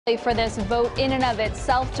For this vote in and of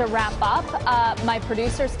itself to wrap up. My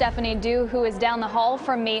producer Stephanie Du, who is down the hall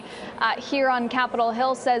from me here on Capitol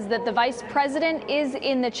Hill, says that the vice president is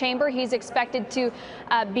in the chamber. He's expected to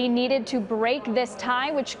be needed to break this tie,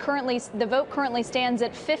 which the vote currently stands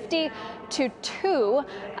at 50-2.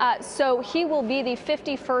 So he will be the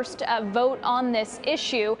 51st vote on this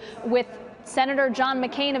issue, with Senator John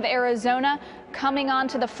McCain of Arizona coming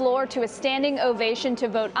onto the floor to a standing ovation to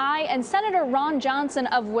vote aye, and Senator Ron Johnson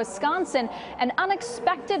of Wisconsin, an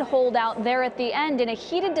unexpected holdout there at the end in a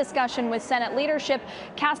heated discussion with Senate leadership,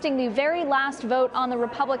 casting the very last vote on the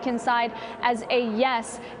Republican side as a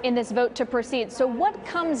yes in this vote to proceed. So what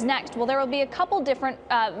comes next? Well, there will be a couple different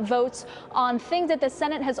votes on things that the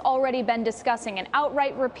Senate has already been discussing, an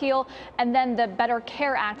outright repeal and then the Better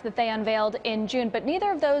Care Act that they unveiled in June. But neither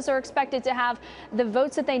of those are expected to have the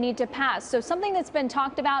votes that they need to pass. So something that's been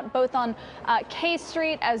talked about both on K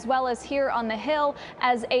Street as well as here on the Hill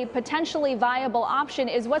as a potentially viable option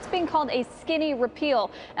is what's being called a skinny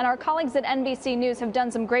repeal. And our colleagues at NBC News have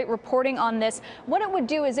done some great reporting on this. What it would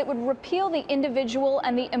do is it would repeal the individual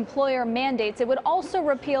and the employer mandates. It would also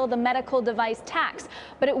repeal the medical device tax,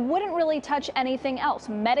 but it wouldn't really touch anything else.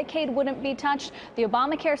 Medicaid wouldn't be touched. The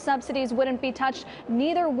Obamacare subsidies wouldn't be touched.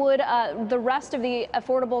 Neither would the rest of the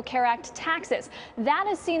Affordable Care Act taxes. That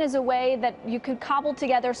is seen as a way that you could cobble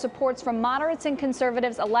together supports from moderates and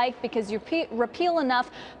conservatives alike, because you repeal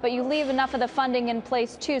enough, but you leave enough of the funding in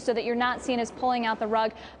place too, so that you're not seen as pulling out the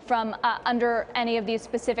rug from under any of these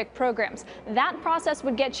specific programs. That process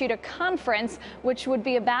would get you to conference, which would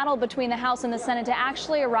be a battle between the House and the Senate to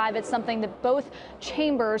actually arrive at something that both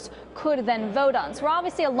chambers could then vote on. So we're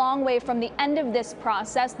obviously a long way from the end of this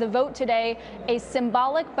process. The vote today, a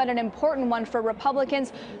symbolic but an important one for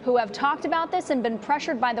Republicans who have talked about this and been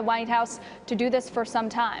pressured by the White House to do this for some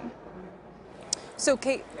time. So,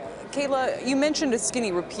 Kayla, you mentioned a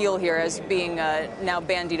skinny repeal here as being now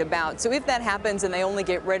bandied about. So if that happens and they only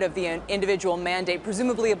get rid of the individual mandate,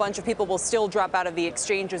 presumably a bunch of people will still drop out of the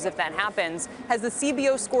exchanges if that happens. Has the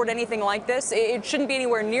CBO scored anything like this? It shouldn't be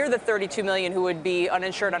anywhere near the 32 million who would be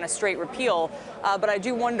uninsured on a straight repeal. But I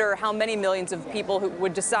do wonder how many millions of people who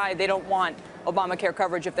would decide they don't want Obamacare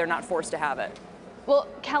coverage if they're not forced to have it. Well,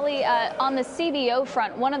 Kelly, on the CBO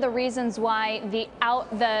front, one of the reasons why the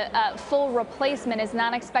full replacement is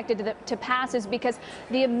not expected to pass is because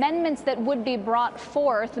the amendments that would be brought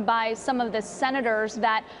forth by some of the senators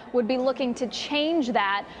that would be looking to change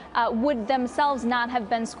that would themselves not have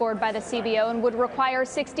been scored by the CBO and would require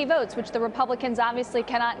 60 votes, which the Republicans obviously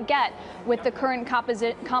cannot get with the current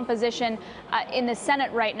composition in the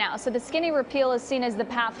Senate right now. So the skinny repeal is seen as the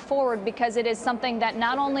path forward, because it is something that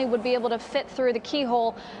not only would be able to fit through the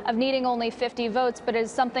keyhole of needing only 50 votes, but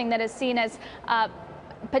is something that is seen as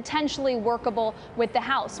potentially workable with the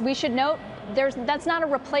House. We should note that's not a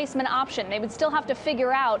replacement option. They would still have to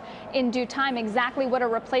figure out in due time exactly what a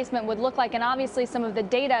replacement would look like. And obviously some of the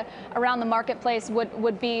data around the marketplace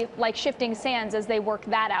would be like shifting sands as they work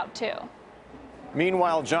that out too.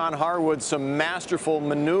 Meanwhile, John Harwood, some masterful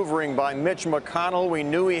maneuvering by Mitch McConnell. We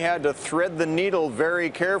knew he had to thread the needle very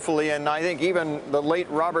carefully, and I think even the late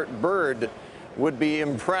Robert Byrd would be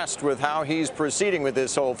impressed with how he's proceeding with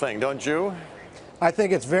this whole thing, don't you? I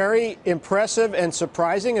think it's very impressive and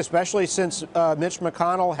surprising, especially since Mitch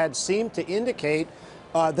McConnell had seemed to indicate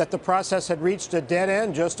that the process had reached a dead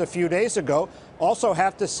end just a few days ago. Also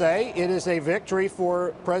have to say it is a victory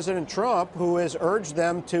for President Trump, who has urged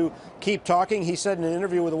them to keep talking. He said in an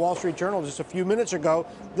interview with the Wall Street Journal just a few minutes ago,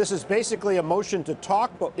 this is basically a motion to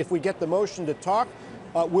talk, but if we get the motion to talk,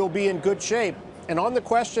 we'll be in good shape. And on the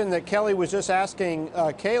question that Kelly was just asking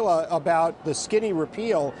Kayla about the skinny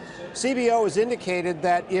repeal, CBO has indicated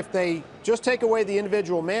that if they just take away the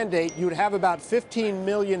individual mandate, you'd have about 15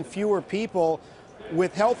 million fewer people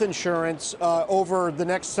with health insurance over the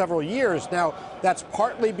next several years. Now, that's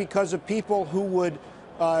partly because of people who would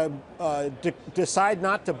decide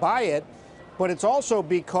not to buy it, but it's also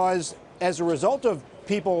because as a result of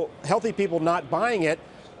healthy people not buying it,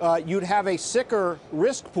 you'd have a sicker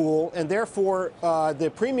risk pool, and therefore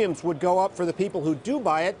the premiums would go up for the people who do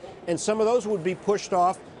buy it, and some of those would be pushed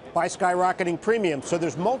off by skyrocketing premiums. So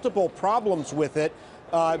there's multiple problems with it,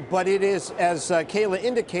 but it is, as Kayla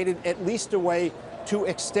indicated, at least a way to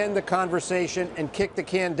extend the conversation and kick the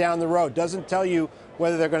can down the road. Doesn't tell you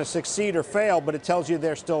whether they're going to succeed or fail, but it tells you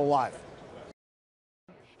they're still alive.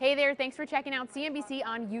 Hey there, thanks for checking out CNBC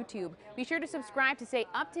on YouTube. Be sure to subscribe to stay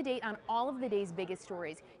up to date on all of the day's biggest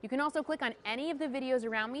stories. You can also click on any of the videos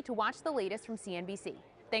around me to watch the latest from CNBC.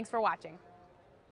 Thanks for watching.